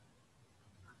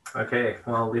Okay,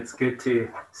 well, it's good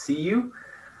to see you.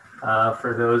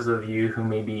 For those of you who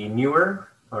may be newer,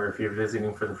 or if you're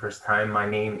visiting for the first time, my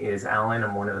name is Alan.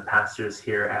 I'm one of the pastors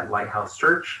here at Lighthouse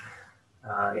Church,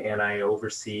 and I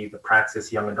oversee the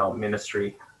Praxis Young Adult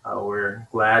Ministry. We're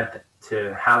glad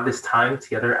to have this time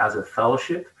together as a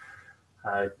fellowship,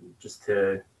 just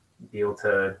to be able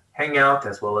to hang out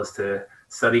as well as to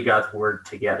study God's Word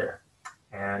together.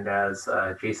 And as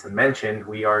Jason mentioned,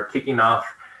 we are kicking off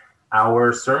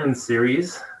our sermon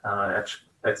series,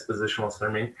 expositional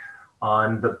sermon,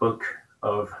 on the book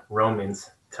of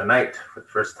Romans tonight for the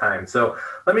first time. So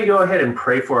let me go ahead and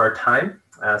pray for our time,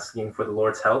 asking for the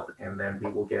Lord's help, and then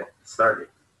we will get started.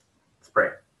 Let's pray.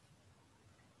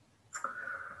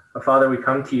 Father, we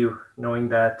come to you knowing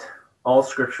that all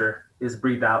scripture is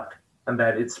breathed out and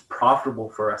that it's profitable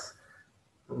for us.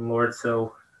 Lord,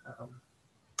 so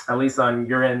at least on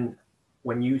your end,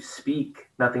 when you speak,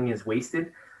 nothing is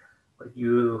wasted, but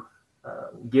you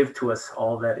give to us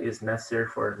all that is necessary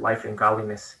for life and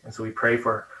godliness. And so we pray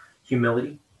for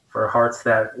humility, for hearts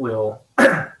that will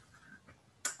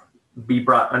be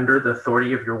brought under the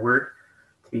authority of your word,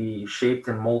 to be shaped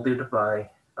and molded by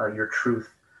your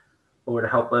truth. Lord,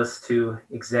 help us to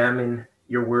examine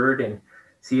your word and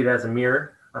see it as a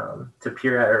mirror, to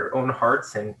peer at our own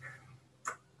hearts and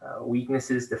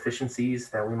weaknesses, deficiencies,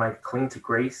 that we might cling to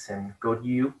grace and go to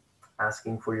you,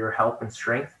 asking for your help and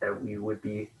strength, that we would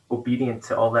be obedient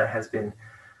to all that has been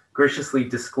graciously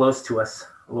disclosed to us.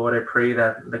 Lord, I pray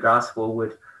that the gospel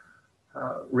would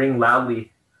ring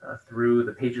loudly through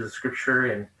the pages of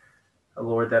scripture, and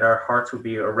Lord, that our hearts would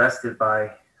be arrested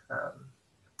by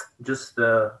just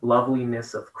the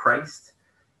loveliness of Christ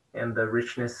and the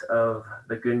richness of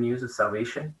the good news of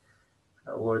salvation.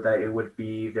 Lord, that it would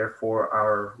be therefore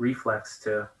our reflex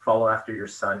to follow after your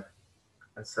Son.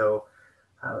 And so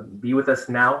be with us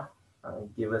now.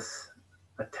 Give us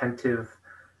attentive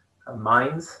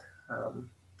minds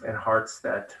and hearts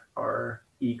that are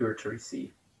eager to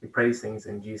receive. We pray these things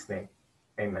in Jesus' name.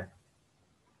 Amen.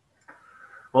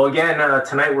 Well, again,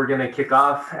 tonight we're going to kick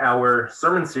off our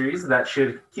sermon series that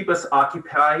should keep us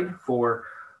occupied for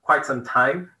quite some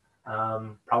time,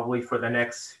 probably for the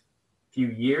next few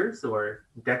years or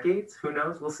decades. Who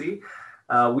knows? We'll see.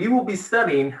 We will be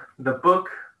studying the book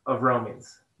of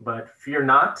Romans, but fear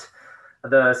not.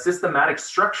 The systematic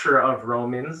structure of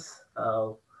Romans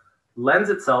lends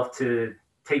itself to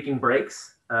taking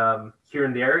breaks here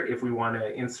and there if we want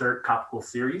to insert topical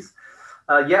series.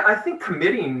 Yet I think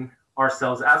committing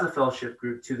ourselves as a fellowship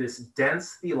group to this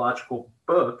dense theological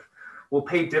book will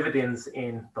pay dividends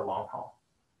in the long haul.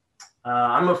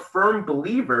 I'm a firm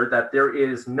believer that there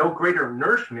is no greater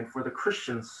nourishment for the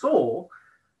Christian soul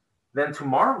than to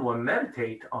marvel and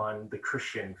meditate on the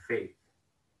Christian faith,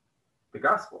 the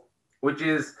gospel, which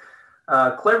is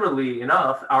cleverly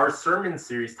enough our sermon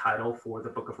series title for the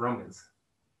book of Romans,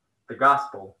 the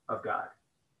gospel of God.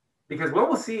 Because what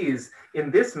we'll see is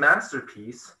in this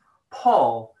masterpiece,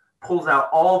 Paul pulls out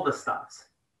all the stops.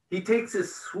 He takes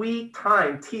his sweet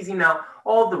time teasing out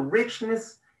all the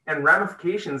richness and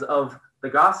ramifications of the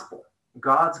gospel,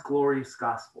 God's glorious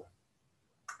gospel.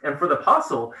 And for the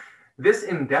apostle, this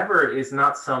endeavor is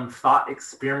not some thought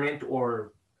experiment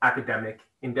or academic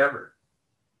endeavor.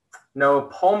 No,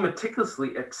 Paul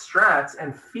meticulously extracts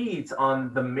and feeds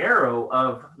on the marrow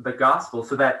of the gospel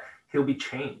so that he'll be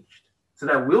changed, so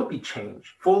that we'll be changed,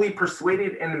 fully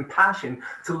persuaded and impassioned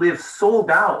to live sold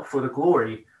out for the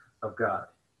glory of God.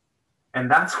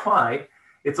 And that's why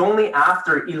it's only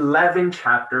after 11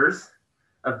 chapters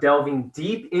of delving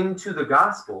deep into the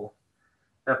gospel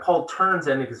that Paul turns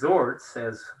and exhorts,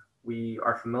 as we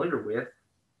are familiar with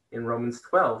in Romans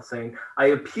 12, saying, I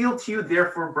appeal to you,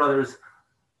 therefore, brothers,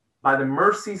 by the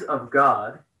mercies of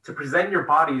God, to present your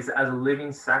bodies as a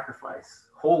living sacrifice,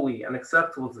 holy and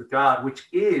acceptable to God, which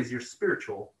is your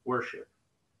spiritual worship.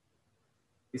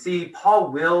 You see,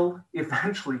 Paul will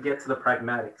eventually get to the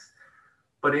pragmatics,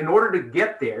 but in order to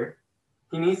get there,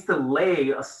 he needs to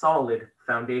lay a solid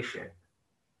foundation.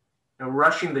 And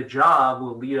rushing the job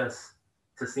will lead us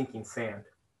to sinking sand.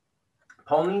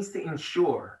 Paul needs to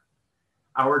ensure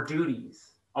our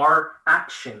duties, our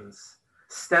actions,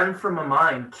 stem from a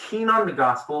mind keen on the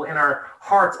gospel and our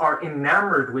hearts are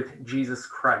enamored with Jesus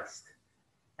Christ.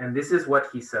 And this is what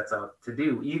he sets out to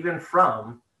do, even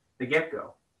from the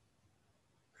get-go.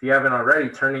 If you haven't already,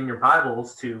 turn in your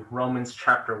Bibles to Romans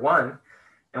chapter 1.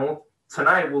 And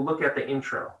tonight we'll look at the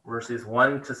intro, verses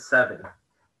 1 to 7.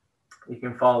 You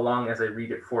can follow along as I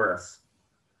read it for us.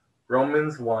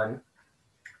 Romans 1,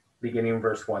 beginning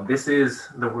verse 1. This is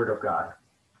the word of God.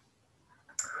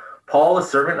 Paul, a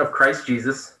servant of Christ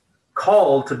Jesus,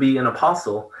 called to be an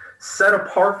apostle, set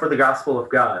apart for the gospel of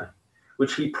God,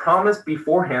 which he promised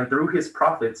beforehand through his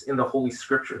prophets in the Holy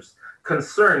Scriptures,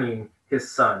 concerning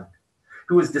his Son,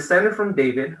 who was descended from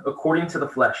David according to the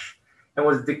flesh, and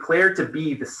was declared to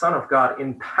be the Son of God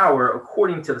in power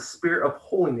according to the Spirit of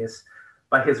holiness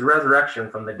by his resurrection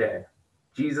from the dead,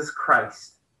 Jesus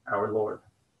Christ our Lord,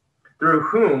 through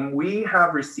whom we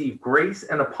have received grace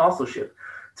and apostleship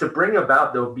to bring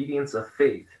about the obedience of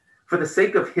faith for the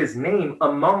sake of his name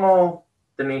among all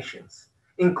the nations,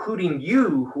 including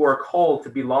you who are called to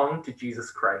belong to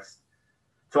Jesus Christ,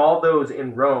 to all those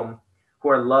in Rome who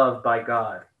are loved by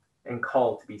God and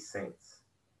called to be saints.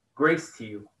 Grace to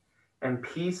you and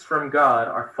peace from God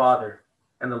our Father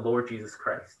and the Lord Jesus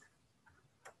Christ.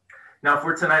 Now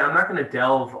for tonight, I'm not going to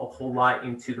delve a whole lot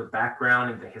into the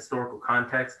background and the historical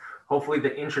context. Hopefully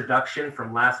the introduction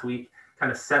from last week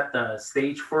kind of set the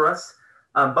stage for us.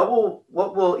 But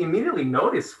what we'll immediately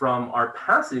notice from our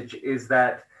passage is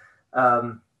that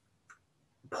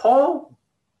Paul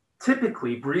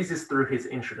typically breezes through his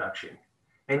introduction.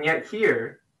 And yet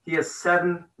here, he has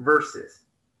 7 verses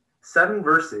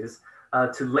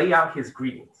to lay out his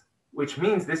greetings, which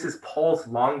means this is Paul's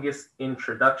longest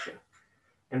introduction.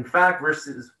 In fact,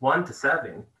 verses 1 to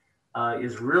 7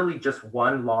 is really just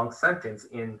one long sentence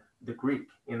in the Greek,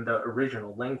 in the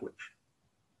original language.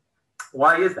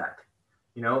 Why is that?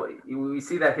 You know, we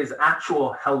see that his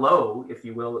actual hello, if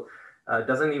you will,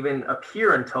 doesn't even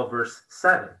appear until verse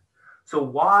 7. So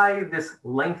why this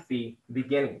lengthy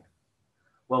beginning?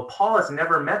 Well, Paul has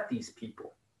never met these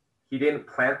people. He didn't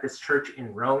plant this church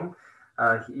in Rome.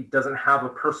 He doesn't have a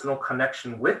personal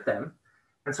connection with them.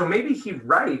 And so maybe he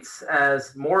writes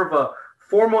as more of a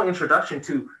formal introduction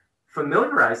to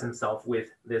familiarize himself with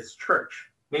this church,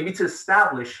 maybe to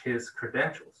establish his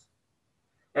credentials.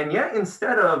 And yet,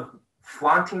 instead of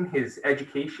flaunting his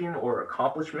education or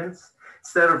accomplishments,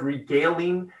 instead of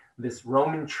regaling this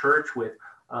Roman church with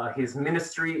his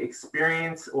ministry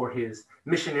experience or his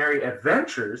missionary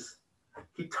adventures,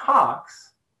 he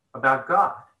talks about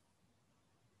God.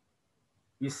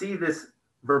 You see, this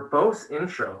verbose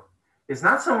intro is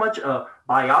not so much a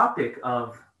biopic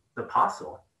of the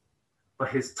apostle, but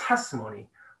his testimony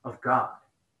of God.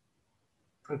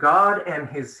 God and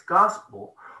his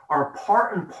gospel are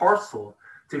part and parcel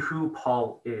to who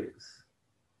Paul is.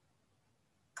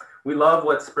 We love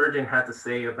what Spurgeon had to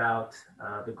say about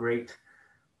the great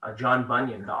John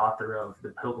Bunyan, the author of The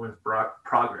Pilgrim's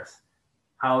Progress,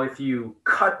 how if you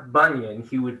cut Bunyan,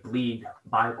 he would bleed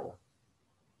Bible.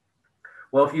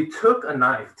 Well, if you took a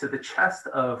knife to the chest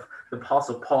of the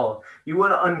Apostle Paul, you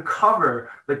would uncover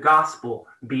the gospel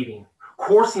beating,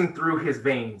 coursing through his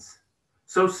veins,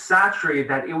 so saturated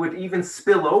that it would even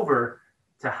spill over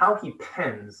to how he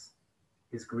pens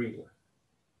his greeting,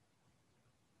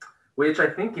 which I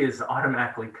think is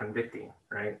automatically convicting,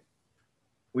 right?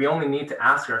 We only need to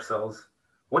ask ourselves,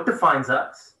 what defines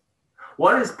us?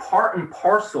 What is part and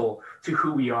parcel to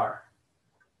who we are?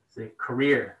 Is it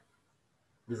career,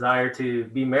 desire to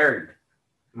be married,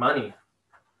 money,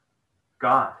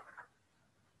 God?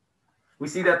 We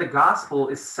see that the gospel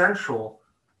is central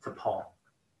to Paul.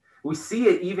 We see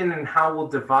it even in how we'll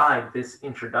divide this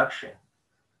introduction.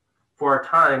 For our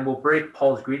time, we'll break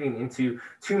Paul's greeting into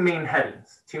two main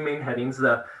headings.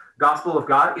 The gospel of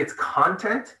God, its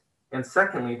content, and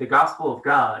secondly, the gospel of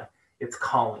God, its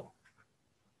calling.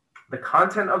 The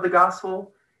content of the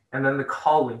gospel, and then the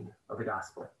calling of the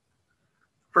gospel.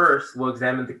 First, we'll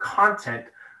examine the content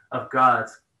of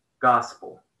God's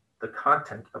gospel. The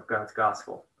content of God's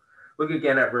gospel. Look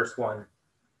again at verse 1.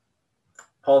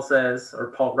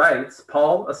 Paul writes,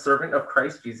 Paul, a servant of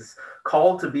Christ Jesus,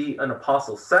 called to be an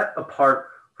apostle, set apart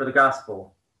for the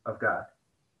gospel of God.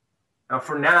 Now,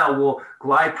 for now, we'll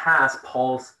glide past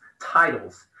Paul's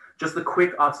titles. Just a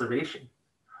quick observation.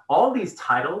 All these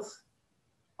titles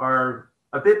are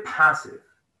a bit passive.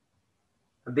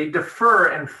 They defer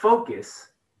and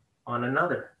focus on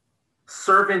another.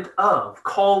 Servant of,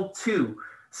 called to,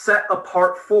 set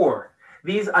apart for.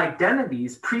 These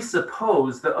identities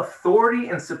presuppose the authority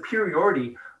and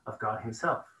superiority of God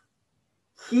himself.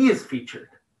 He is featured,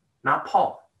 not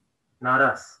Paul, not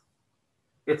us.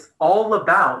 It's all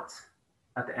about,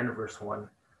 at the end of verse 1,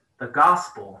 the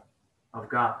gospel of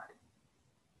God.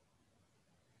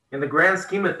 In the grand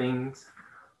scheme of things,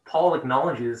 Paul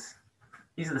acknowledges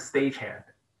he's the stagehand.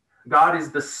 God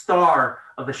is the star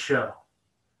of the show,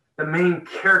 the main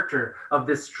character of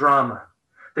this drama,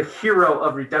 the hero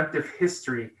of redemptive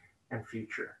history and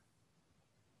future.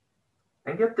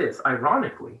 And get this,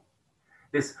 ironically,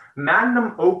 this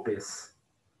magnum opus,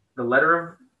 the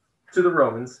letter to the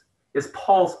Romans, is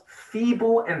Paul's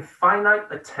feeble and finite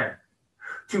attempt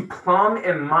to plumb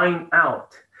and mine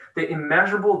out the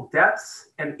immeasurable depths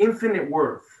and infinite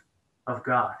worth of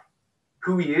God,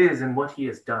 who he is and what he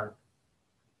has done.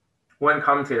 One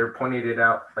commentator pointed it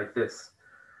out like this: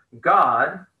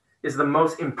 God is the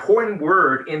most important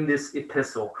word in this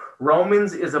epistle.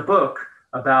 Romans is a book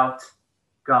about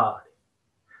God.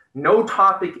 No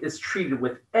topic is treated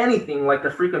with anything like the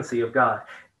frequency of God.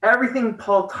 Everything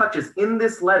Paul touches in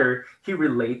this letter, he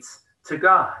relates to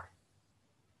God.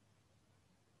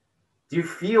 Do you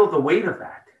feel the weight of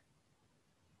that?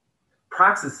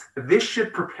 Praxis, this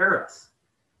should prepare us,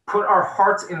 put our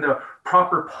hearts in the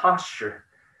proper posture.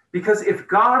 Because if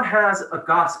God has a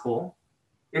gospel,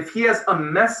 if he has a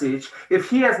message, if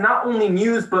he has not only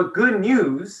news but good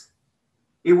news,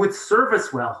 it would serve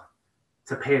us well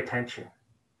to pay attention,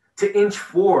 to inch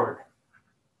forward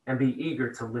and be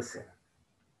eager to listen.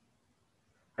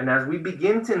 And as we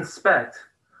begin to inspect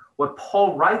what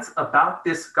Paul writes about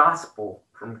this gospel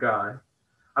from God,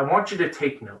 I want you to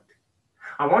take note.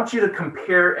 I want you to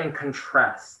compare and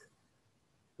contrast.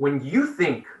 When you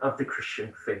think of the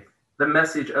Christian faith, the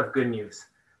message of good news,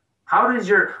 how does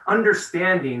your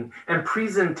understanding and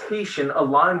presentation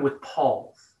align with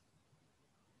Paul's?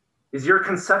 Is your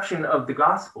conception of the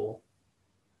gospel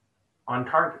on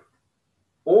target?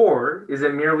 Or is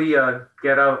it merely a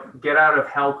get out of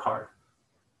hell card?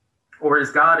 Or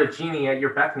is God a genie at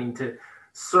your beckoning to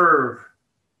serve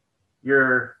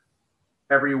your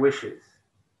every wishes,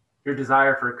 your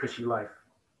desire for a cushy life?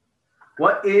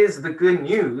 What is the good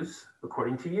news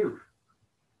according to you?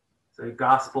 It's a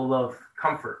gospel of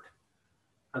comfort,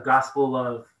 a gospel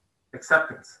of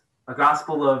acceptance, a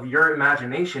gospel of your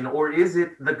imagination, or is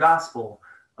it the gospel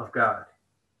of God?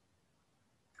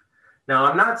 Now,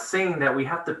 I'm not saying that we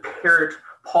have to parrot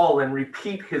Paul and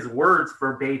repeat his words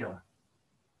verbatim,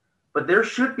 but there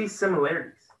should be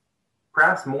similarities,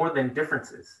 perhaps more than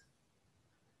differences.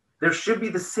 There should be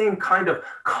the same kind of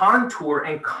contour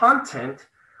and content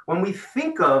when we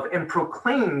think of and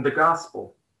proclaim the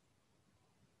gospel.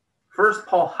 First,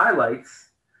 Paul highlights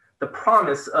the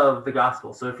promise of the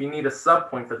gospel. So if you need a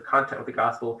subpoint for the content of the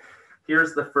gospel,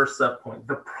 here's the first subpoint: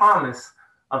 the promise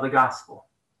of the gospel.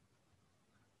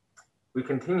 We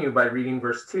continue by reading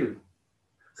verse 2.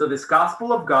 So this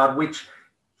gospel of God, which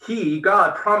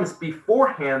God, promised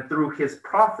beforehand through his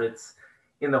prophets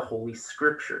in the Holy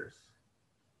Scriptures.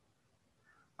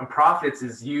 And prophets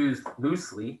is used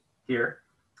loosely here.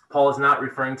 Paul is not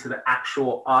referring to the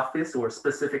actual office or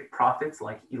specific prophets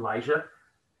like Elijah.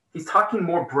 He's talking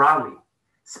more broadly,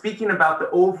 speaking about the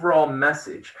overall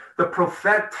message, the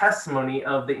prophetic testimony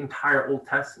of the entire Old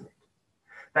Testament.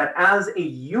 That as a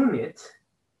unit,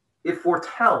 it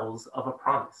foretells of a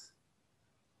promise.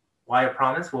 Why a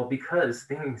promise? Well, because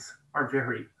things are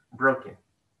very broken.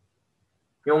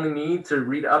 You only need to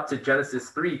read up to Genesis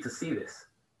 3 to see this.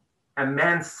 And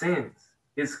man sins,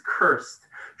 is cursed,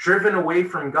 driven away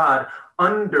from God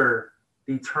under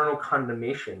the eternal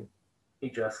condemnation he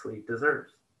justly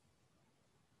deserves.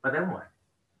 But then what?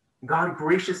 God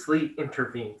graciously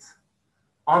intervenes.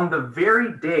 On the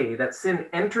very day that sin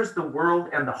enters the world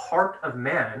and the heart of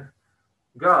man,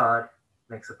 God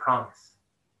makes a promise.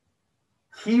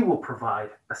 He will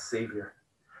provide a savior,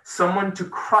 someone to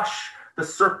crush the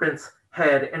serpent's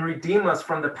head and redeem us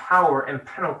from the power and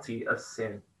penalty of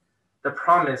sin. The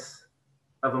promise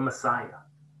of a Messiah,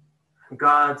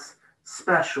 God's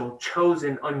special,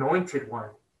 chosen, anointed one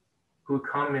who would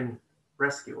come and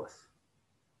rescue us.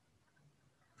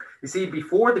 You see,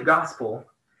 before the gospel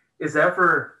is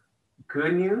ever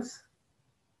good news,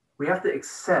 we have to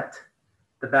accept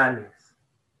the bad news.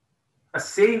 A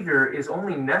savior is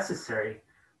only necessary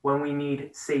when we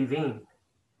need saving.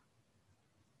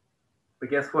 But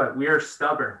guess what? We are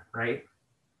stubborn, right?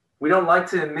 We don't like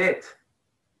to admit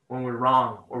when we're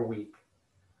wrong or weak.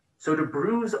 So to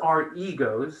bruise our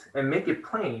egos and make it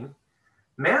plain,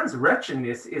 man's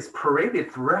wretchedness is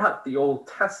paraded throughout the Old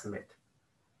Testament.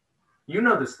 You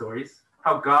know the stories,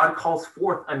 how God calls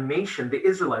forth a nation, the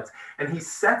Israelites, and he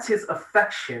sets his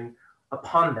affection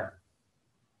upon them.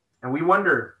 And we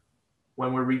wonder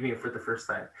when we're reading it for the first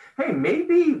time, hey,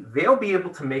 maybe they'll be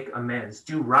able to make amends,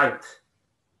 do right,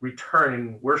 return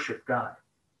and worship God.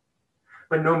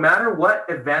 But no matter what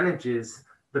advantages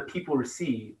the people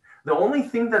receive, the only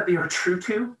thing that they are true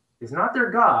to is not their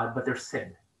God, but their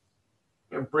sin.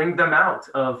 Bring them out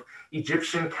of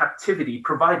Egyptian captivity,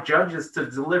 provide judges to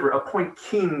deliver, appoint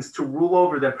kings to rule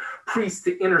over them, priests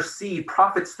to intercede,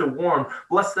 prophets to warn,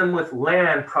 bless them with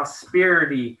land,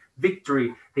 prosperity,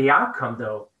 victory. The outcome,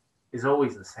 though, is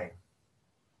always the same.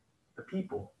 The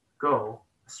people go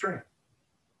astray.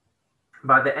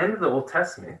 By the end of the Old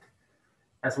Testament,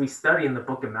 as we study in the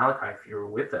book of Malachi, if you were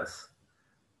with us,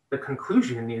 the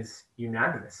conclusion is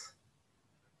unanimous.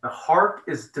 The heart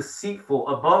is deceitful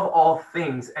above all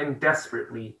things and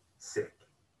desperately sick.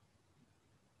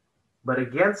 But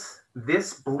against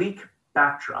this bleak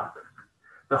backdrop,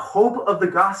 the hope of the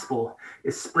gospel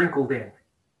is sprinkled in.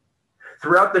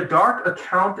 Throughout the dark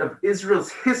account of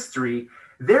Israel's history,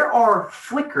 there are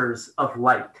flickers of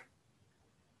light.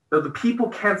 Though the people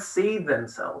can't save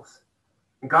themselves,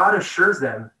 God assures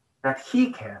them that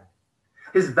he can.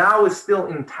 His vow is still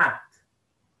intact.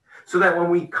 So that when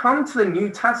we come to the New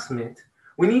Testament,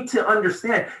 we need to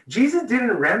understand Jesus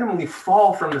didn't randomly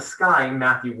fall from the sky in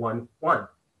Matthew 1:1.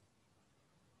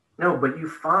 No, but you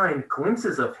find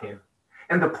glimpses of him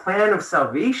and the plan of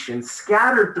salvation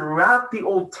scattered throughout the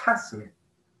Old Testament.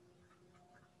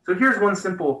 So here's one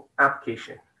simple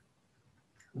application.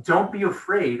 Don't be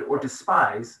afraid or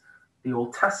despise the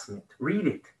Old Testament. Read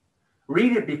it.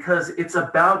 Read it because it's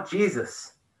about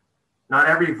Jesus. Not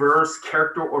every verse,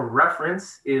 character, or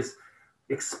reference is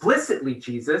explicitly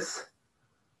Jesus,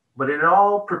 but it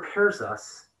all prepares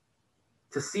us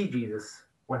to see Jesus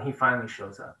when he finally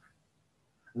shows up.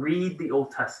 Read the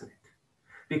Old Testament,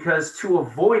 because to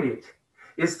avoid it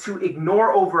is to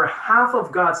ignore over half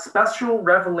of God's special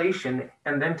revelation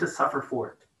and then to suffer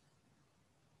for it.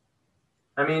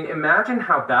 I mean, imagine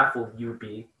how baffled you would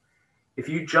be if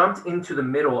you jumped into the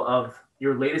middle of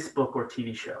your latest book or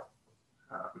TV show,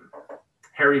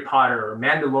 Harry Potter or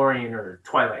Mandalorian or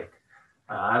Twilight.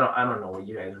 I don't know what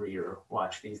you guys read or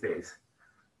watch these days.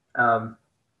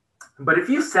 But if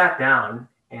you sat down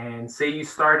and say you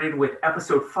started with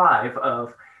episode 5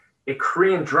 of a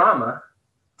Korean drama,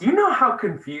 do you know how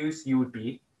confused you would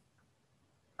be?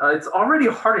 It's already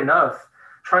hard enough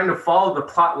trying to follow the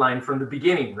plot line from the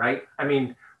beginning, right? I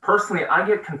mean, personally, I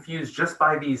get confused just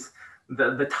by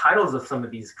the titles of some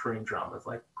of these Korean dramas,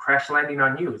 like Crash Landing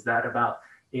on You. Is that about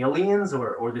aliens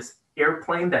or this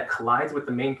airplane that collides with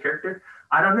the main character?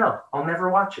 I don't know. I'll never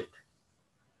watch it.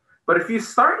 But if you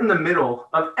start in the middle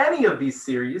of any of these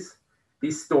series,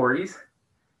 these stories,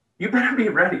 you better be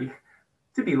ready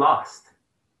to be lost.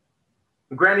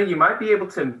 Granted, you might be able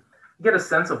to get a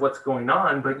sense of what's going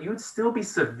on, but you'd still be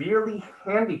severely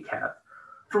handicapped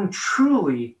from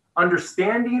truly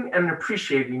understanding and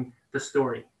appreciating the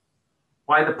story,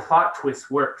 why the plot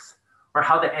twist works, or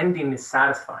how the ending is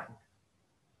satisfying.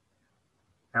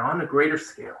 Now, on a greater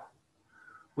scale,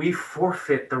 we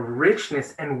forfeit the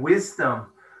richness and wisdom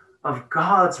of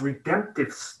God's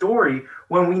redemptive story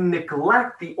when we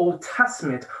neglect the Old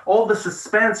Testament, all the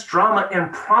suspense, drama,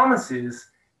 and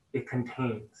promises it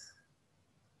contains.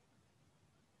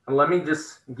 And let me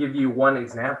just give you one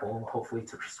example, hopefully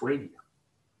to persuade you.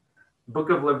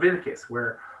 Book of Leviticus,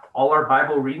 where all our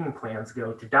Bible reading plans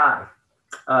go to die.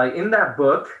 In that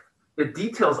book, it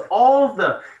details all of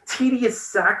the tedious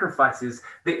sacrifices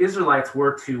the Israelites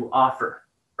were to offer,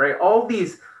 right? All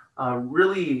these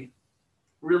really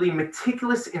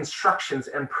meticulous instructions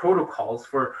and protocols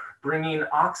for bringing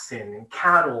oxen and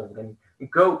cattle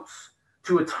and goats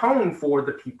to atone for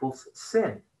the people's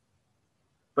sin.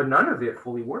 But none of it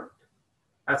fully worked.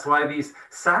 That's why these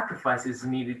sacrifices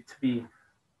needed to be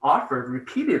offered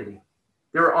repeatedly.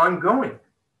 They were ongoing.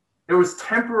 There was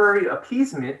temporary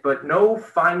appeasement, but no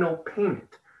final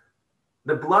payment.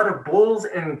 The blood of bulls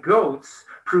and goats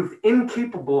proved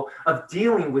incapable of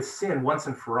dealing with sin once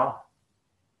and for all.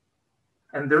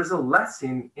 And there's a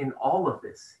lesson in all of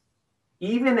this,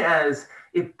 even as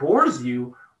it bores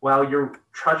you while you're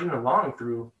trudging along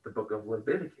through the book of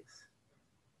Leviticus.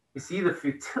 You see, the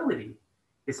futility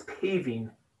is paving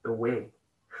the way.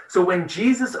 So when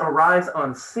Jesus arrives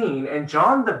on scene and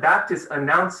John the Baptist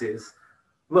announces,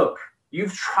 look,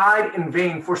 you've tried in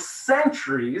vain for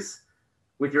centuries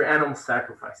with your animal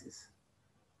sacrifices,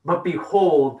 but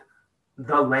behold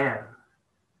the Lamb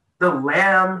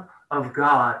of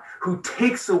God who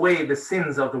takes away the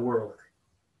sins of the world.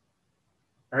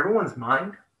 Everyone's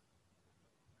mind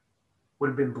would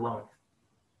have been blown.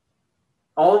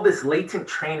 All this latent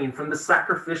training from the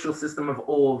sacrificial system of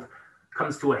old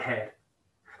comes to a head,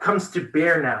 comes to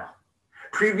bear now.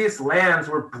 Previous lambs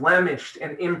were blemished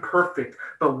and imperfect,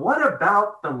 but what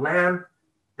about the lamb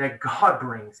that God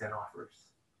brings and offers?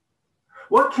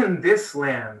 What can this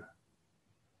Lamb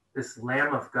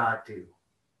of God, do?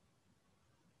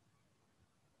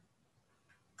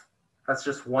 That's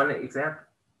just one example.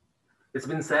 It's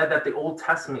been said that the Old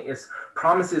Testament is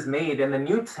promises made and the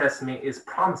New Testament is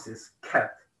promises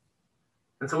kept.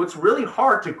 And so it's really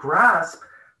hard to grasp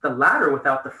the latter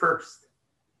without the first.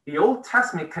 The Old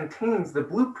Testament contains the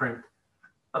blueprint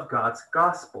of God's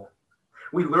gospel.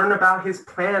 We learn about his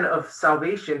plan of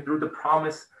salvation through the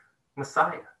promised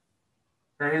Messiah.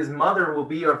 that his mother will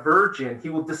be a virgin. He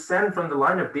will descend from the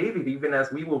line of David, even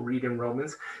as we will read in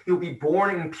Romans. He will be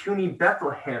born in puny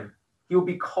Bethlehem. He will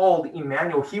be called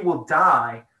Emmanuel. He will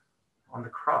die on the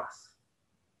cross.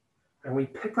 And we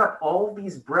pick up all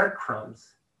these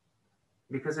breadcrumbs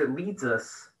because it leads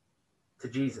us to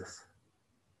Jesus.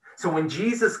 So when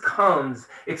Jesus comes,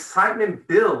 excitement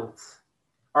builds.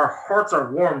 Our hearts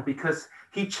are warmed because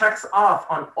he checks off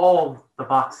on all the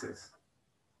boxes.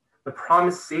 The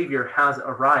promised Savior has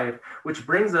arrived, which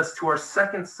brings us to our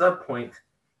second subpoint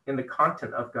in the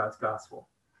content of God's gospel.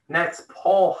 Next,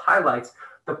 Paul highlights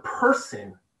the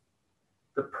person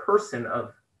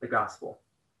of the gospel.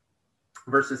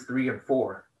 Verses 3 and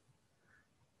 4.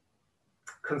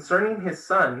 Concerning his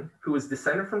son, who was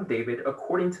descended from David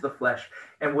according to the flesh,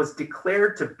 and was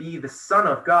declared to be the Son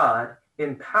of God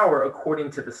in power according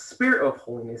to the Spirit of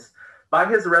holiness, by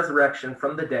his resurrection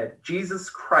from the dead, Jesus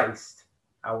Christ,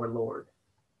 our Lord.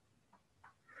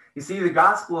 You see, the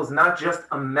gospel is not just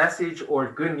a message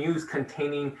or good news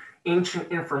containing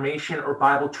ancient information or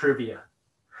Bible trivia.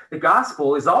 The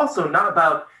gospel is also not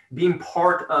about being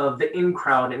part of the in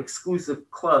crowd, an exclusive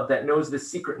club that knows the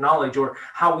secret knowledge, or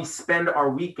how we spend our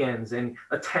weekends and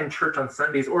attend church on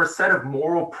Sundays, or a set of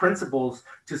moral principles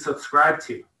to subscribe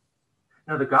to.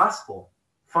 No, the gospel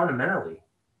fundamentally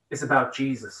is about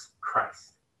Jesus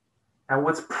Christ. And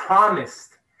what's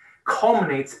promised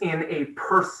culminates in a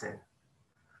person.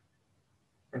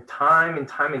 And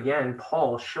time again,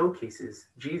 Paul showcases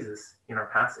Jesus in our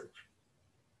passage.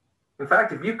 In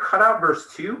fact, if you cut out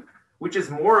verse 2, which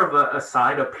is more of a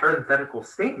aside, a parenthetical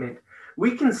statement,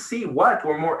 we can see what,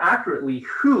 or more accurately,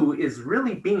 who is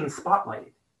really being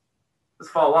spotlighted.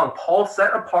 Let's follow along. Paul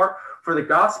set apart for the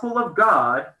gospel of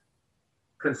God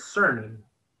concerning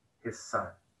his son.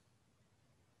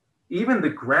 Even the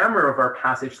grammar of our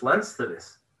passage lends to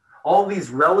this. All these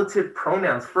relative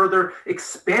pronouns further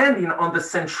expanding on the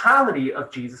centrality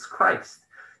of Jesus Christ.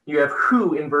 You have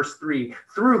who in verse 3,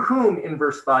 through whom in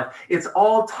verse 5. It's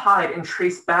all tied and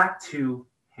traced back to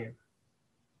him.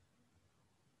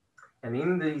 And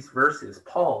in these verses,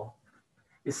 Paul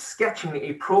is sketching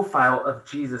a profile of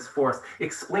Jesus for us,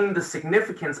 explaining the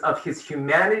significance of his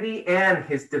humanity and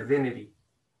his divinity.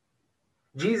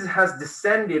 Jesus has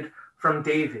descended from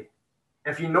David.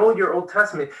 If you know your Old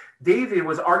Testament, David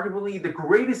was arguably the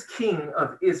greatest king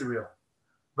of Israel.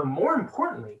 But more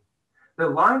importantly, the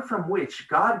line from which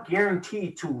God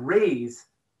guaranteed to raise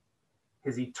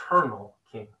his eternal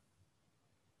king,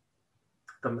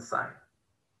 the Messiah.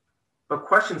 But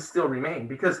questions still remain,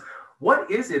 because what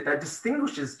is it that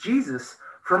distinguishes Jesus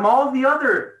from all the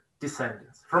other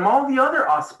descendants, from all the other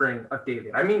offspring of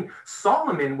David? I mean,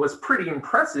 Solomon was pretty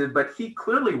impressive, but he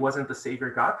clearly wasn't the Savior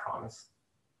God promised.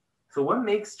 So what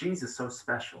makes Jesus so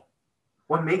special?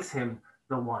 What makes him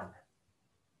the one?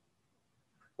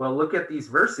 Well, look at these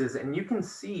verses and you can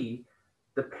see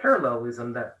the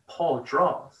parallelism that Paul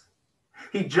draws.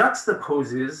 He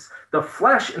juxtaposes the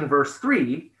flesh in verse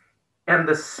 3 and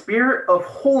the Spirit of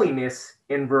holiness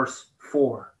in verse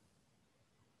 4.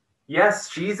 Yes,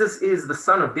 Jesus is the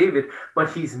Son of David,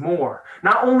 but he's more.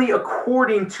 Not only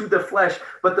according to the flesh,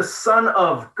 but the Son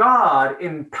of God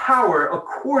in power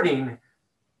according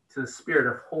to the Spirit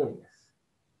of holiness.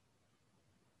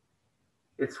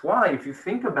 It's why, if you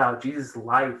think about Jesus'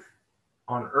 life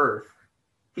on earth,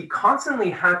 he constantly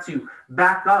had to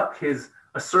back up his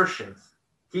assertions.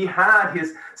 He had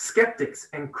his skeptics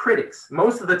and critics.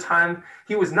 Most of the time,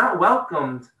 he was not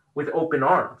welcomed with open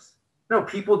arms. No,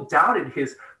 people doubted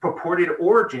his purported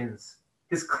origins,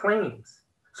 his claims.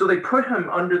 So they put him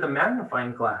under the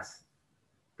magnifying glass.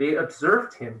 They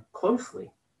observed him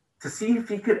closely to see if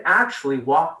he could actually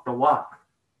walk the walk.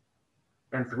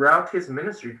 And throughout his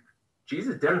ministry,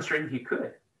 Jesus demonstrated he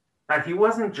could, that he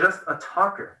wasn't just a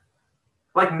talker.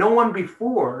 Like no one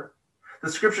before, the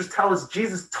scriptures tell us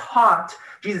Jesus taught,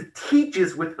 Jesus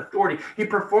teaches with authority. He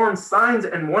performs signs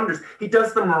and wonders. He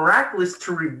does the miraculous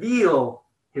to reveal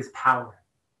his power,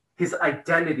 his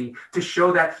identity, to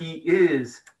show that he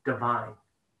is divine.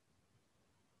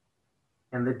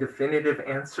 And the definitive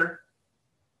answer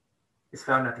is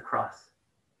found at the cross,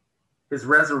 his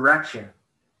resurrection.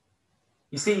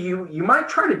 You see, you might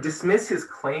try to dismiss his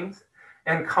claims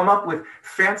and come up with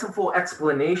fanciful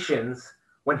explanations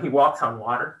when he walks on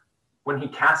water, when he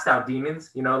casts out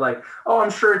demons, like, oh,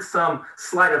 I'm sure it's some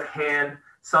sleight of hand,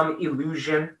 some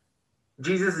illusion.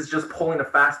 Jesus is just pulling a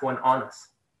fast one on us.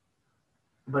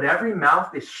 But every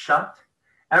mouth is shut,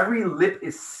 every lip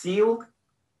is sealed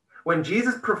when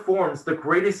Jesus performs the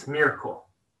greatest miracle,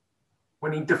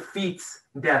 when he defeats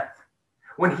death,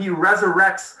 when he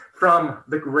resurrects from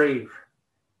the grave.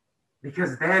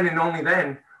 Because then and only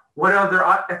then What other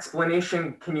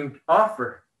explanation can you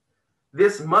offer?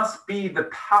 This must be the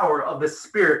power of the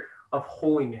Spirit of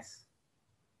holiness.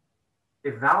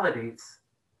 It validates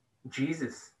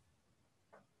Jesus,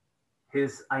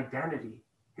 his identity,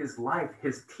 his life,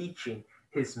 his teaching,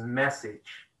 his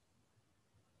message.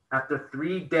 After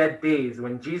 3 dead days,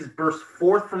 when Jesus burst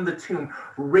forth from the tomb,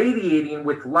 radiating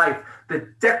with life,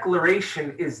 the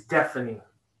declaration is deafening.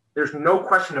 There's no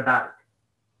question about it.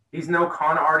 He's no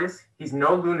con artist. He's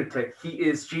no lunatic. He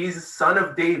is Jesus, Son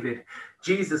of David,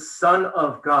 Jesus, Son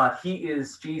of God. He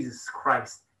is Jesus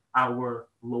Christ, our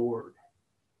Lord.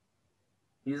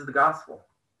 He is the gospel.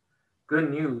 Good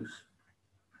news,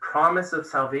 promise of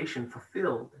salvation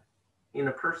fulfilled in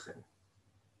a person.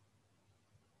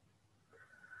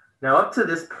 Now, up to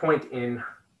this point in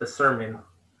the sermon,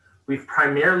 we've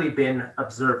primarily been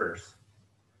observers.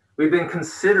 We've been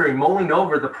considering, mulling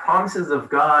over the promises of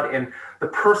God and the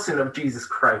person of Jesus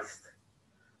Christ.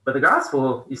 But the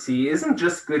gospel, you see, isn't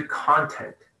just good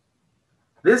content.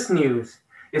 This news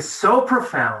is so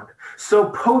profound, so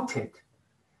potent,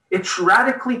 it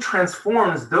radically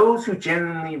transforms those who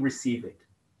genuinely receive it.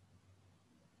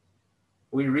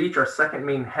 We reach our second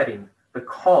main heading, the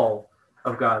call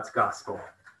of God's gospel.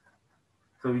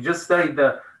 So we just studied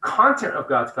the content of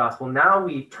God's gospel. Now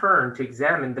we turn to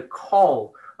examine the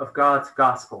call of God's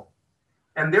gospel.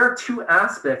 And there are 2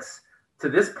 aspects to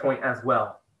this point as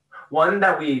well. One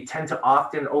that we tend to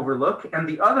often overlook, and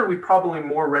the other we probably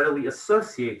more readily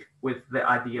associate with the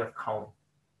idea of calling.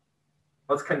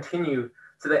 Let's continue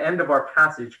to the end of our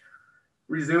passage,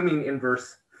 resuming in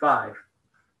verse 5.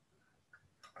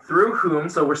 Through whom,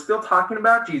 so we're still talking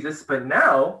about Jesus, but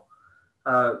now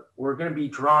we're going to be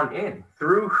drawn in.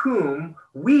 Through whom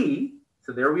we,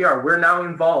 so there we are, we're now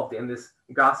involved in this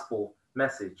gospel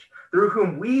message, through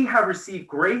whom we have received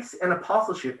grace and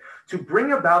apostleship to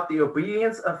bring about the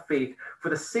obedience of faith for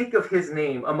the sake of his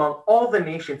name among all the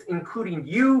nations, including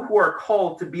you who are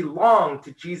called to belong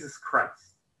to Jesus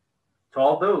Christ. To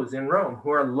all those in Rome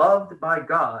who are loved by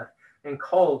God and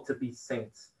called to be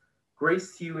saints,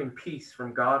 grace to you and peace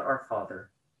from God our Father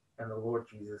and the Lord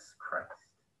Jesus Christ.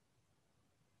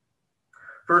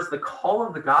 First, the call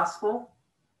of the gospel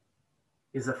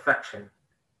is affection.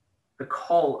 The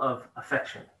call of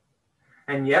affection.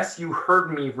 And yes, you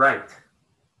heard me right.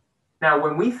 Now,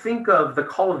 when we think of the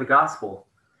call of the gospel,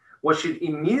 what should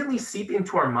immediately seep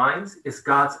into our minds is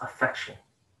God's affection,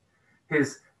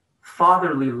 his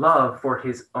fatherly love for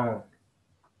his own.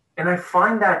 And I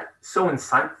find that so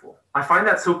insightful. I find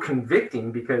that so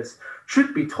convicting because,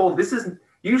 truth be told, this is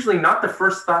usually not the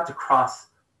first thought to cross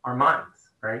our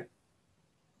minds, right?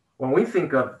 When we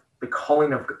think of the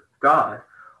calling of God,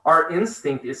 our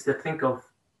instinct is to think of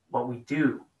what we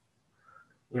do.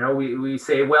 You know, we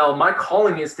say, well, my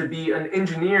calling is to be an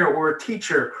engineer or a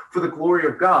teacher for the glory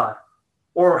of God,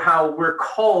 or how we're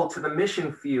called to the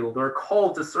mission field or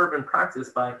called to serve in practice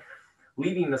by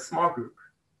leading a small group.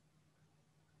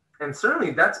 And certainly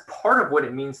that's part of what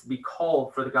it means to be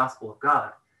called for the gospel of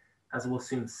God, as we'll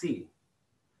soon see.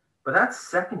 But that's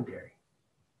secondary.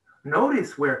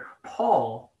 Notice where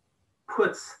Paul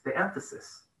puts the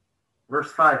emphasis.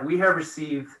 Verse 5, we have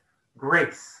received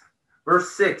grace.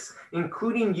 Verse 6,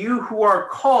 including you who are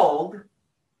called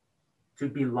to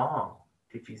belong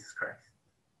to Jesus Christ.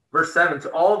 Verse 7, to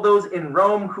all those in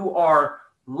Rome who are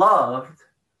loved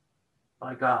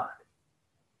by God.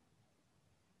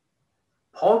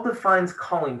 Paul defines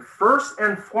calling first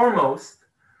and foremost,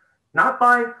 not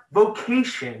by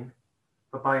vocation,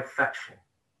 but by affection.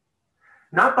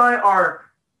 Not by our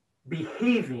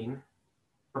behaving,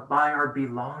 but by our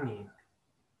belonging.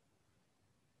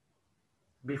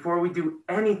 Before we do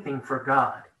anything for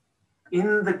God,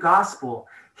 in the gospel,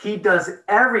 he does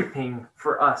everything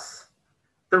for us.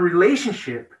 The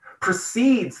relationship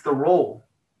precedes the role.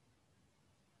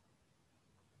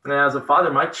 And as a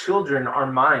father, my children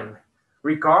are mine,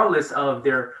 regardless of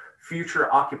their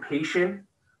future occupation,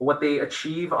 what they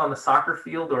achieve on the soccer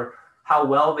field, or how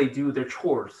well they do their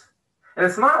chores. And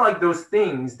it's not like those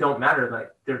things don't matter, like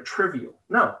they're trivial.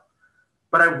 No.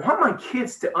 But I want my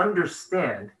kids to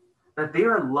understand that they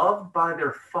are loved by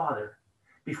their father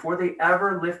before they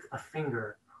ever lift a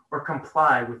finger or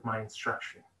comply with my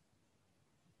instruction.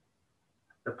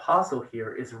 The apostle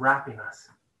here is wrapping us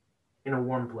in a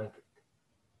warm blanket.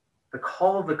 The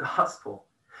call of the gospel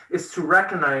is to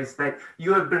recognize that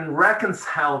you have been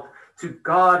reconciled to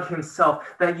God himself,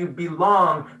 that you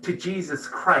belong to Jesus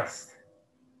Christ.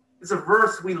 It's a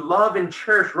verse we love and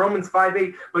cherish, Romans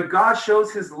 5:8, but God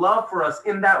shows his love for us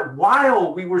in that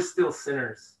while we were still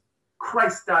sinners,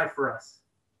 Christ died for us.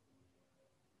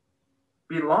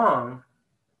 Belong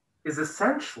is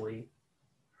essentially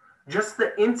just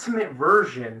the intimate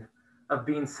version of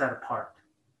being set apart.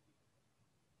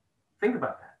 Think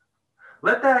about that.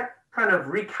 Let that kind of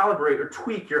recalibrate or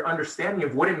tweak your understanding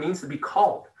of what it means to be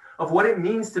called, of what it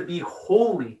means to be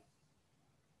holy.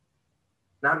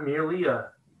 Not merely a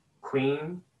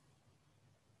clean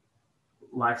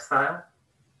lifestyle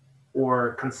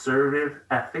or conservative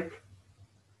ethic.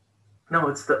 No,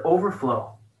 it's the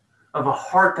overflow of a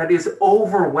heart that is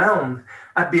overwhelmed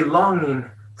at belonging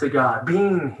to God,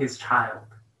 being his child.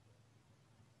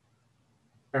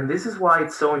 And this is why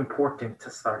it's so important to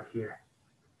start here.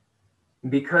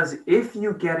 Because if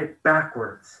you get it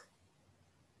backwards,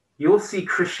 you'll see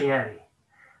Christianity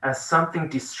as something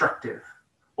destructive,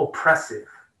 oppressive,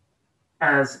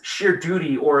 as sheer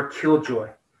duty or a killjoy.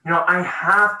 I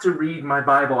have to read my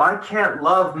Bible. I can't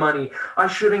love money. I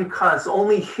shouldn't cuss.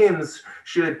 Only hymns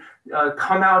should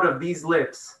come out of these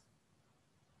lips.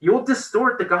 You'll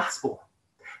distort the gospel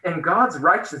and God's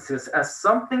righteousness as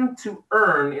something to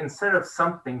earn instead of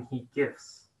something he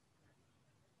gives.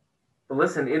 But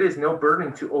listen, it is no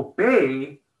burden to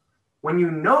obey when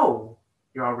you know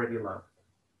you're already loved.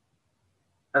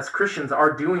 As Christians,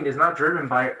 our doing is not driven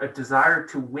by a desire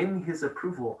to win his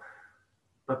approval,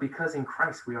 but because in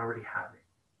Christ we already have it.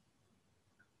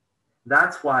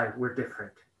 That's why we're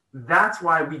different. That's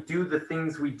why we do the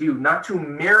things we do, not to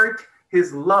merit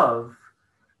his love,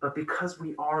 but because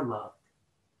we are loved.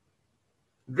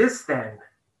 This then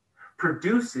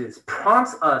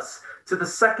prompts us to the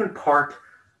second part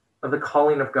of the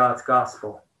calling of God's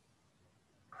gospel,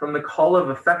 from the call of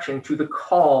affection to the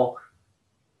call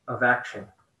of action,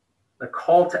 the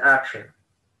call to action.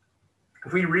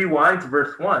 If we rewind to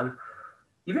verse 1,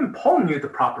 even Paul knew the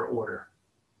proper order.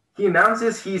 He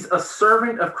announces he's a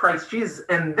servant of Christ Jesus,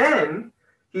 and then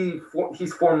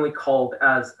he's formally called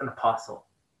as an apostle.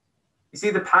 You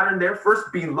see the pattern there?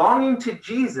 First, belonging to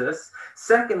Jesus.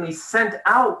 Secondly, sent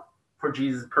out for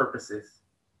Jesus' purposes.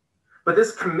 But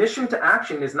this commission to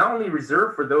action is not only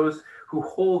reserved for those who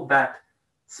hold that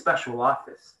special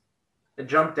office.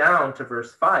 Jump down to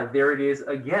verse 5. There it is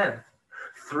again.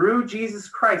 Through Jesus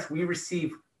Christ, we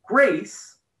receive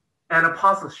grace and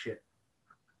apostleship.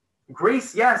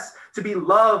 Grace, yes, to be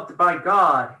loved by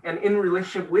God and in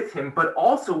relationship with him, but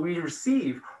also we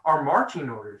receive our marching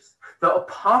orders, the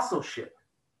apostleship.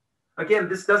 Again,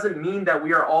 this doesn't mean that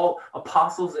we are all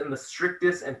apostles in the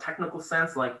strictest and technical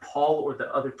sense like Paul or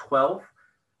the other 12,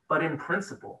 but in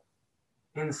principle,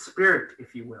 in spirit,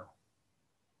 if you will.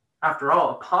 After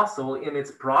all, apostle in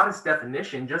its broadest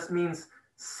definition just means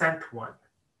sent one.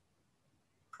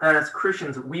 And as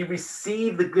Christians, we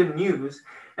receive the good news,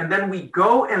 and then we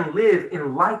go and live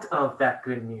in light of that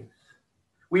good news.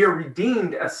 We are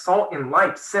redeemed as salt and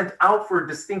light, sent out for a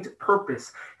distinct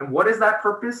purpose. And what is that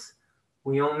purpose?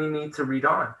 We only need to read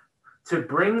on. To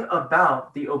bring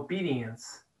about the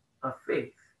obedience of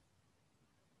faith.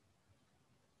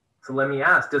 So let me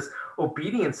ask, does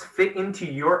obedience fit into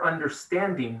your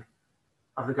understanding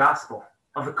of the gospel,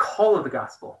 of the call of the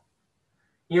gospel?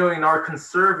 In our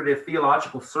conservative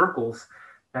theological circles,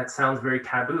 that sounds very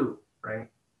taboo, right?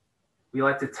 We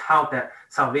like to tout that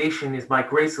salvation is by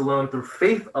grace alone, through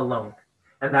faith alone.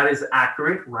 And that is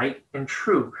accurate, right, and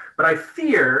true. But I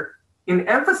fear in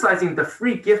emphasizing the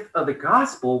free gift of the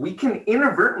gospel, we can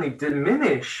inadvertently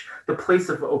diminish the place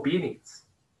of obedience.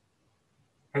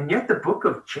 And yet the book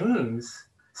of James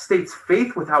states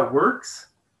faith without works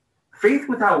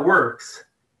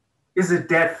is a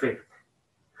dead faith.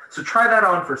 So try that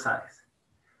on for size.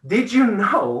 Did you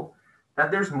know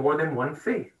that there's more than one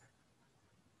faith?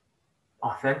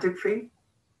 Authentic faith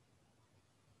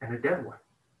and a dead one.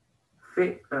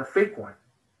 Fake one.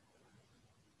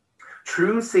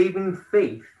 True saving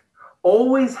faith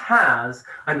always has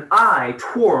an eye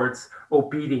towards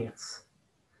obedience.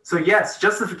 So yes,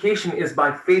 justification is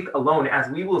by faith alone, as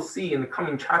we will see in the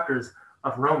coming chapters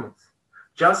of Romans.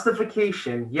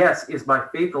 Justification, yes, is by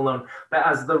faith alone. But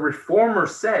as the Reformer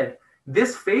said,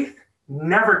 this faith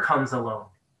never comes alone.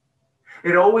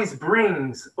 It always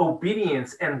brings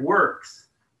obedience and works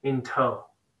in tow.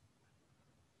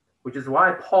 Which is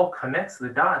why Paul connects the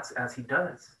dots as he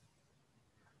does.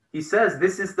 He says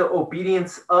this is the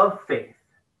obedience of faith.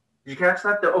 Did you catch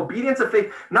that? The obedience of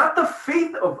faith, not the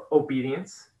faith of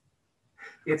obedience.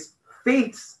 It's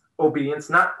faith's obedience,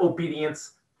 not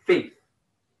obedience faith.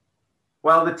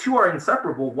 While the two are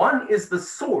inseparable, one is the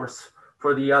source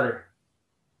for the other.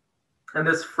 And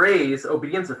this phrase,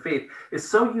 obedience of faith, is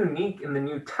so unique in the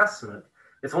New Testament.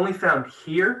 It's only found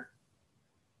here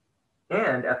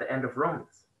and at the end of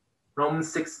Romans.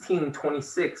 Romans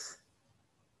 16:26.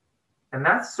 And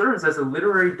that serves as a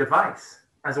literary device,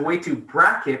 as a way to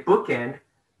bracket, bookend,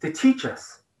 to teach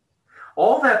us.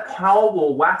 all that Paul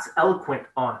will wax eloquent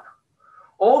on,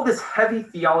 all this heavy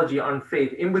theology on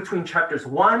faith in between chapters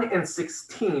 1 and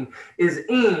 16 is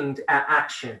aimed at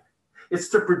action. It's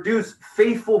to produce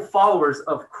faithful followers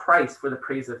of Christ for the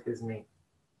praise of his name.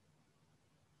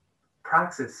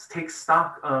 Praxis, take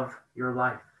stock of your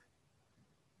life.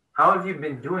 How have you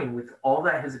been doing with all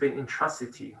that has been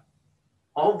entrusted to you?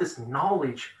 All this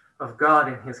knowledge of God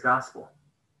and his gospel.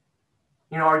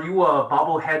 Are you a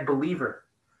bobblehead believer,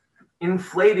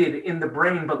 inflated in the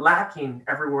brain but lacking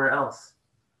everywhere else?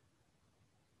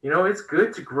 It's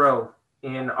good to grow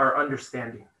in our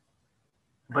understanding.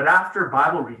 But after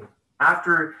Bible reading,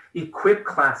 after equip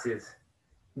classes,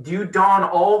 do you don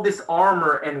all this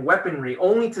armor and weaponry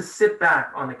only to sit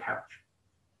back on the couch?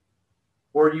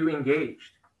 Or are you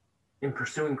engaged in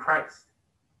pursuing Christ,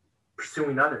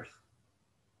 pursuing others?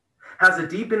 Has a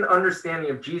deepened understanding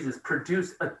of Jesus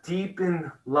produced a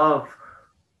deepened love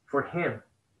for him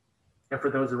and for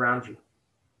those around you?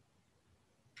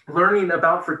 Learning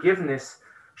about forgiveness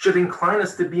should incline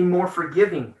us to be more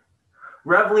forgiving.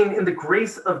 Reveling in the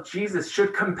grace of Jesus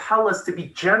should compel us to be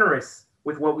generous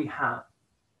with what we have.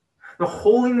 The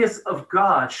holiness of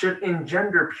God should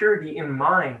engender purity in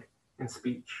mind and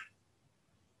speech.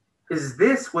 Is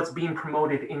this what's being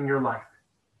promoted in your life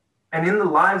and in the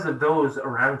lives of those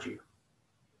around you?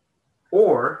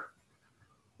 Or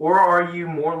are you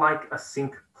more like a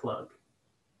sink plug?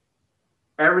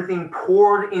 Everything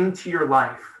poured into your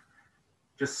life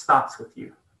just stops with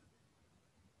you.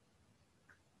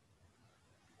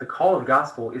 The call of the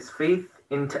gospel is faith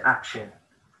into action.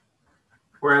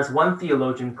 Whereas one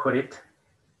theologian put it,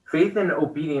 faith and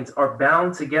obedience are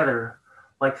bound together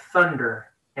like thunder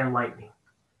and lightning.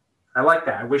 I like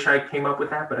that. I wish I came up with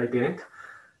that, but I didn't.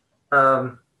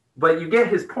 But you get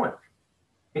his point.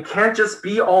 It can't just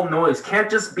be all noise, can't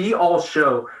just be all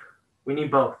show. We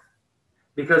need both.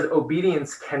 Because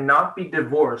obedience cannot be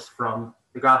divorced from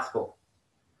the gospel.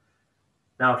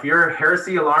 Now, if your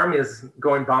heresy alarm is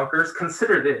going bonkers,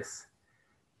 consider this.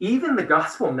 Even the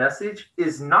gospel message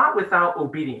is not without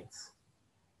obedience.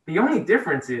 The only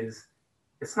difference is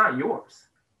it's not yours.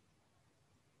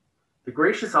 The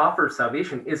gracious offer of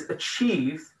salvation is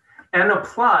achieved and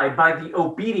applied by the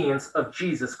obedience of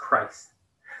Jesus Christ.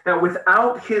 That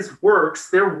without his works,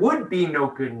 there would be no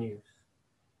good news.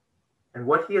 And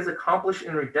what he has accomplished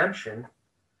in redemption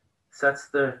sets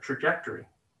the trajectory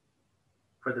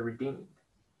for the redeemed.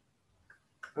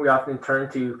 We often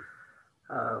turn to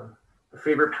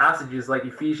favorite passages like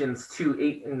Ephesians 2,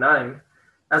 8, and 9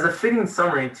 as a fitting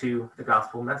summary to the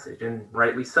gospel message, and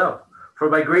rightly so. For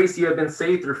by grace you have been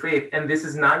saved through faith, and this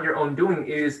is not your own doing,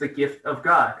 it is the gift of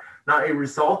God, not a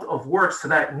result of works, so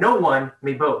that no one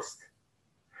may boast.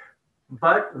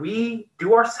 But we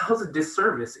do ourselves a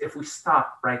disservice if we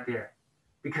stop right there.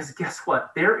 Because guess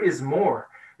what? There is more.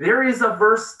 There is a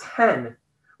verse 10,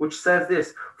 which says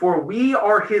this, for we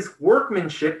are his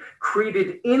workmanship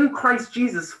created in Christ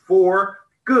Jesus for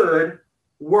good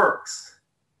works,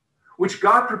 which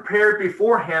God prepared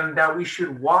beforehand that we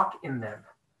should walk in them.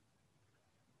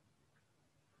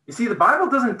 You see, the Bible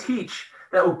doesn't teach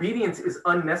that obedience is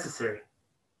unnecessary.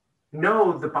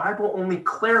 No, the Bible only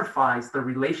clarifies the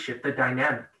relationship, the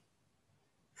dynamic.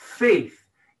 Faith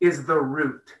is the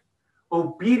root.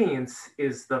 Obedience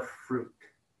is the fruit.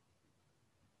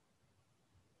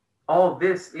 All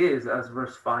this is, as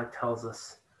verse 5 tells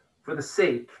us, for the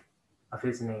sake of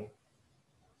his name.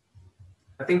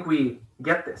 I think we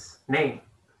get this. Name.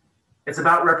 It's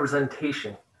about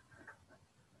representation.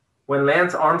 When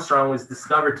Lance Armstrong was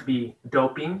discovered to be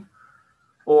doping,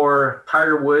 or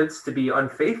Tiger Woods to be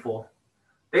unfaithful,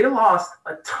 they lost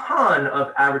a ton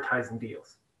of advertising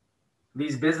deals.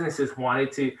 These businesses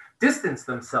wanted to distance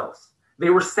themselves.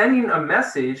 They were sending a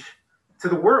message to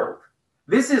the world.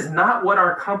 This is not what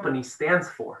our company stands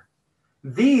for.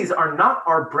 These are not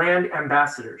our brand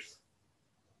ambassadors.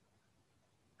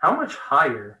 How much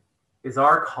higher is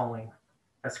our calling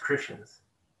as Christians,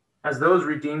 as those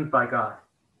redeemed by God?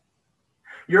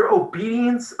 Your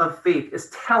obedience of faith is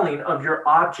telling of your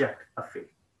object of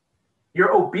faith.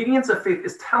 Your obedience of faith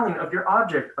is telling of your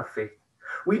object of faith.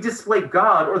 We display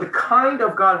God, or the kind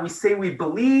of God we say we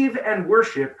believe and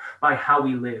worship, by how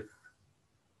we live.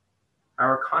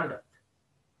 Our conduct,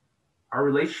 our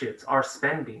relationships, our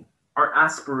spending, our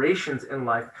aspirations in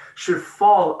life should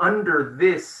fall under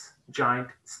this giant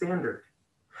standard.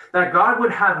 That God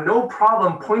would have no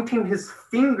problem pointing his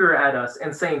finger at us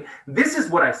and saying, this is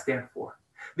what I stand for.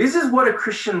 This is what a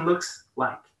Christian looks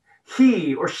like.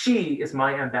 He or she is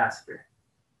my ambassador.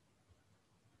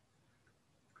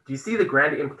 Do you see the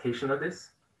grand implication of this?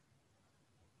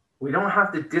 We don't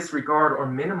have to disregard or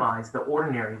minimize the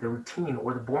ordinary, the routine,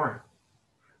 or the boring.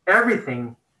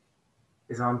 Everything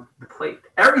is on the plate.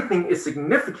 Everything is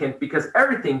significant because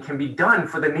everything can be done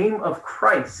for the name of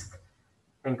Christ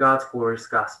and God's glorious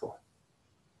gospel.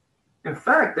 In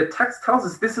fact, the text tells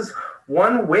us this is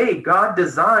one way God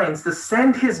designs to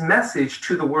send his message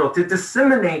to the world, to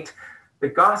disseminate the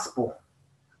gospel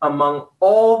among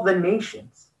all the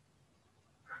nations.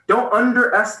 Don't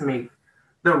underestimate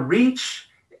the reach,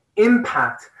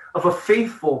 impact of a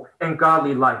faithful and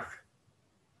godly life.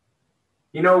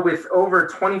 You know, with over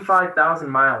 25,000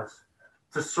 miles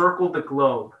to circle the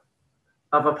globe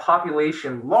of a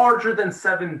population larger than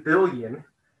 7 billion,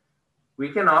 we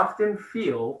can often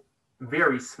feel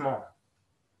very small.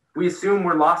 We assume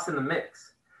we're lost in the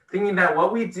mix, thinking that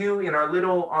what we do in our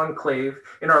little enclave,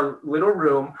 in our little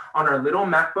room, on our little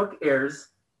MacBook Airs,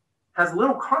 has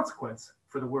little consequence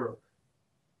for the world.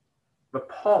 But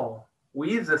Paul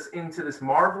weaves us into this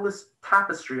marvelous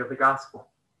tapestry of the gospel,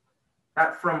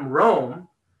 that from Rome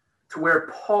to where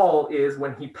Paul is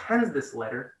when he pens this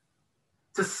letter,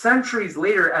 to centuries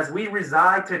later as we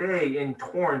reside today in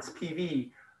Torrance,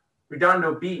 PV,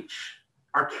 Redondo Beach,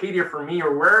 Arcadia for me,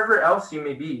 or wherever else you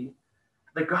may be,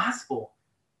 the gospel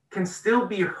can still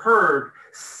be heard,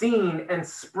 seen, and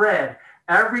spread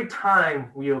every time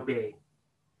we obey,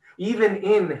 even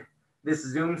in this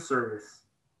Zoom service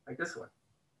like this one.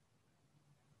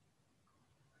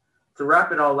 To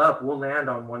wrap it all up, we'll land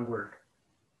on one word.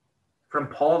 From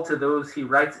Paul to those he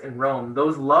writes in Rome,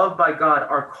 those loved by God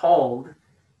are called,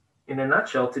 in a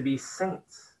nutshell, to be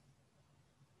saints.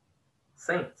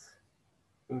 Saints.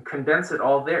 You can condense it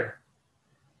all there.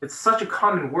 It's such a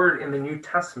common word in the New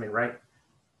Testament, right?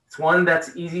 It's one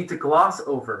that's easy to gloss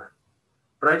over.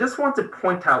 But I just want to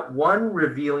point out one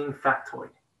revealing factoid.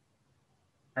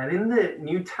 And in the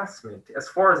New Testament, as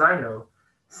far as I know,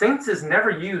 saints is never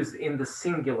used in the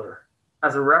singular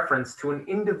as a reference to an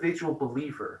individual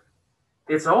believer.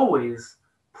 It's always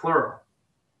plural,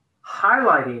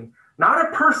 highlighting not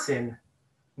a person,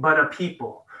 but a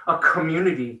people, a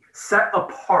community set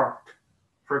apart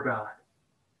for God.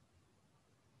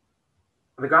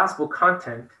 The gospel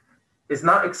content is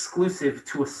not exclusive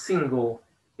to a single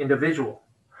individual,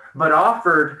 but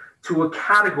offered to a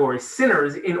category,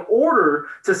 sinners, in order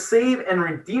to save and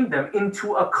redeem them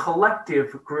into a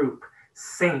collective group,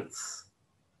 saints.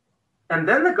 And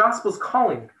then the gospel's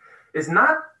calling is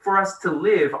not for us to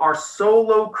live our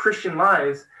solo Christian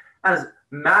lives as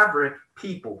maverick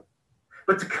people,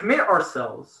 but to commit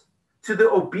ourselves to the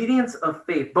obedience of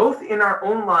faith, both in our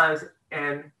own lives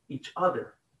and each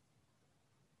other.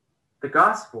 The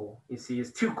gospel, you see,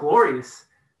 is too glorious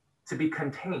to be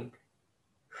contained.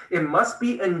 It must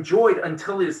be enjoyed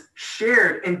until it is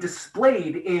shared and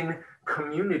displayed in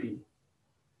community,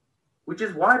 which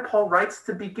is why Paul writes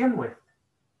to begin with.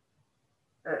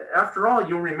 After all,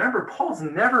 you'll remember Paul's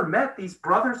never met these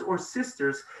brothers or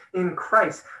sisters in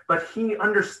Christ, but he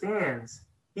understands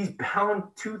he's bound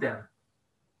to them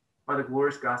by the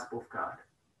glorious gospel of God.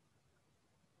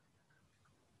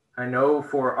 I know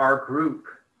for our group,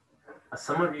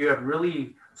 some of you have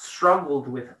really struggled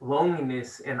with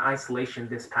loneliness and isolation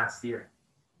this past year.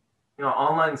 You know,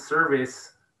 online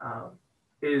service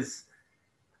is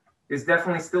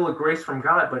definitely still a grace from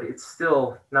God, but it's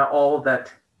still not all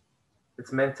that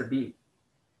it's meant to be.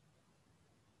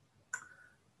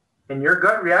 And your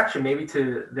gut reaction maybe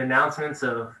to the announcements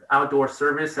of outdoor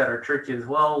service at our church is,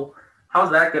 well,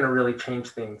 how's that going to really change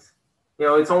things? You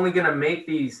know, it's only going to make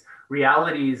these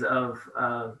realities of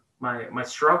my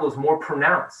struggles more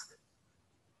pronounced.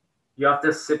 You have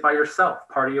to sit by yourself,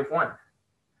 party of one.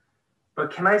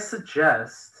 But can I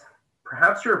suggest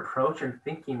perhaps your approach and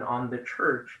thinking on the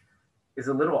church is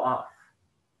a little off?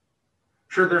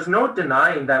 Sure, there's no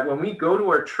denying that when we go to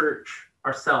our church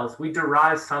ourselves, we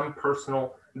derive some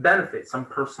personal benefit, some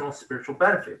personal spiritual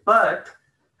benefit. But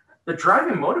the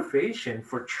driving motivation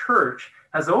for church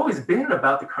has always been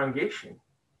about the congregation,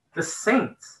 the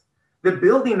saints, the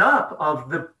building up of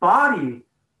the body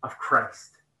of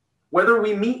Christ, whether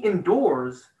we meet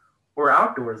indoors or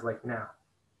outdoors like now.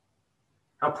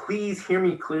 Now, please hear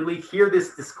me clearly. Hear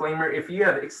this disclaimer. If you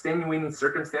have extenuating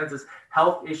circumstances,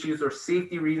 health issues, or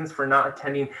safety reasons for not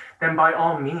attending, then by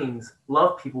all means,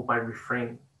 love people by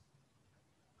refraining.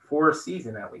 For a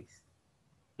season, at least.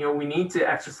 You know, we need to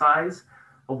exercise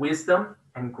a wisdom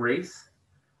and grace.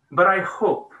 But I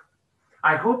hope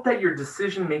that your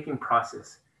decision-making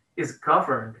process is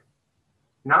governed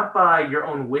not by your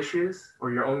own wishes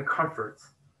or your own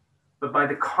comforts, but by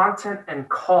the content and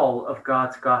call of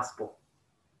God's gospel,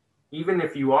 even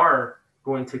if you are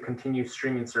going to continue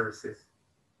streaming services.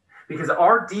 Because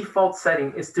our default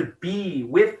setting is to be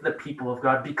with the people of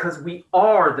God, because we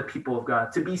are the people of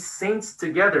God, to be saints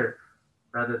together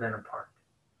rather than apart.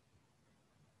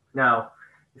 Now,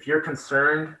 if you're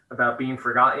concerned about being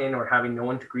forgotten or having no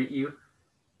one to greet you,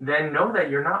 then know that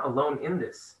you're not alone in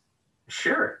this.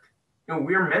 Share it.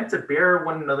 We're meant to bear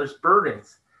one another's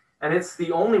burdens. And it's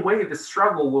the only way the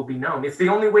struggle will be known. It's the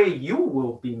only way you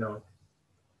will be known.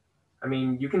 I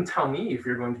mean, you can tell me if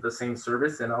you're going to the same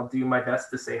service, and I'll do my best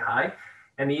to say hi.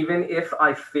 And even if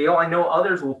I fail, I know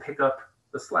others will pick up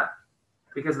the slack,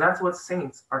 because that's what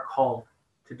saints are called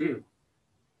to do.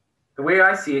 The way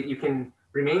I see it, you can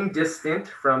remain distant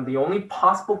from the only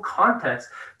possible context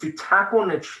to tackle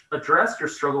and address your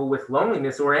struggle with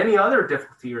loneliness or any other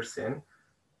difficulty or sin,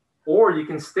 or you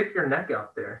can stick your neck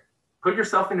out there, put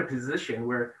yourself in a position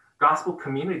where gospel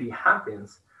community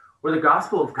happens, where the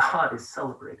gospel of God is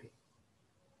celebrated.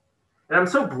 And I'm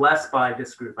so blessed by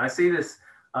this group. I say this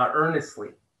earnestly.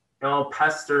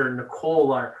 Pastor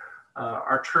Nicole,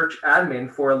 our church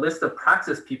admin, for a list of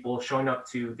praxis people showing up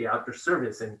to the outdoor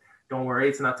service. And don't worry,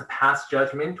 it's not to pass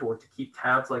judgment or to keep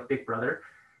tabs like Big Brother.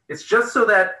 It's just so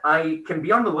that I can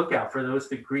be on the lookout for those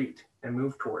to greet and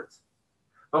move towards.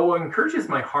 But what encourages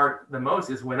my heart the most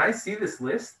is when I see this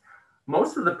list,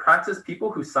 most of the praxis people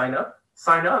who sign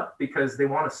up because they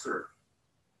want to serve.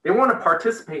 They want to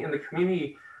participate in the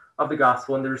community of the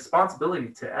gospel and the responsibility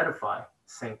to edify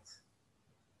saints.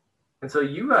 And so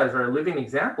you guys are a living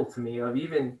example to me of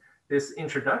even this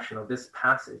introduction of this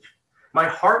passage. My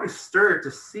heart is stirred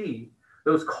to see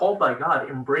those called by God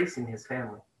embracing his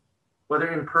family,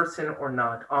 whether in person or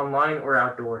not, online or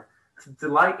outdoor, to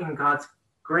delight in God's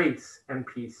grace and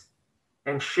peace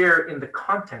and share in the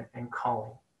content and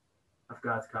calling of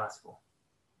God's gospel.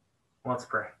 Let's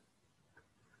pray.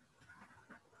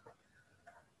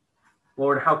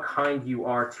 Lord, how kind you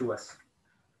are to us,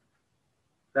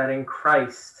 that in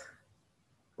Christ,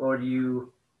 Lord,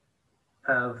 you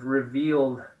have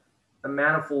revealed the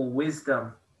manifold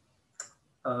wisdom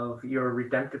of your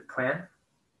redemptive plan,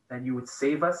 that you would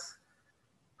save us,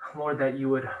 Lord, that you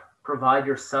would provide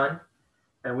your Son,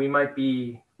 that we might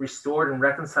be restored and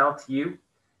reconciled to you,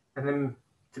 and then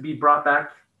to be brought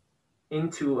back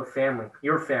into a family,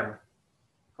 your family.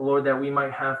 Lord, that we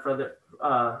might have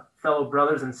fellow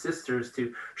brothers and sisters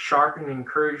to sharpen and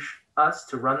encourage us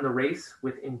to run the race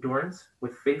with endurance,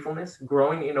 with faithfulness,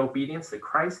 growing in obedience to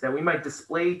Christ, that we might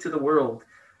display to the world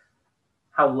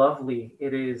how lovely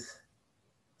it is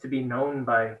to be known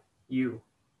by you,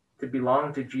 to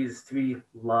belong to Jesus, to be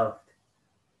loved.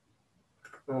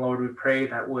 And Lord, we pray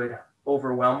that would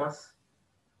overwhelm us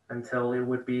until it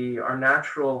would be our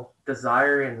natural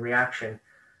desire and reaction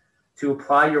to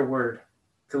apply your word,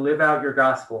 to live out your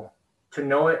gospel, to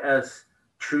know it as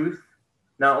truth,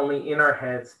 not only in our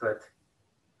heads, but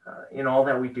in all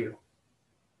that we do,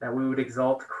 that we would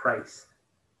exalt Christ,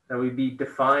 that we be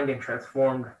defined and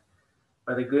transformed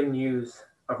by the good news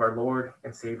of our Lord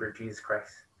and Savior, Jesus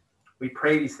Christ. We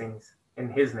pray these things in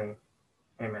his name.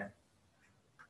 Amen.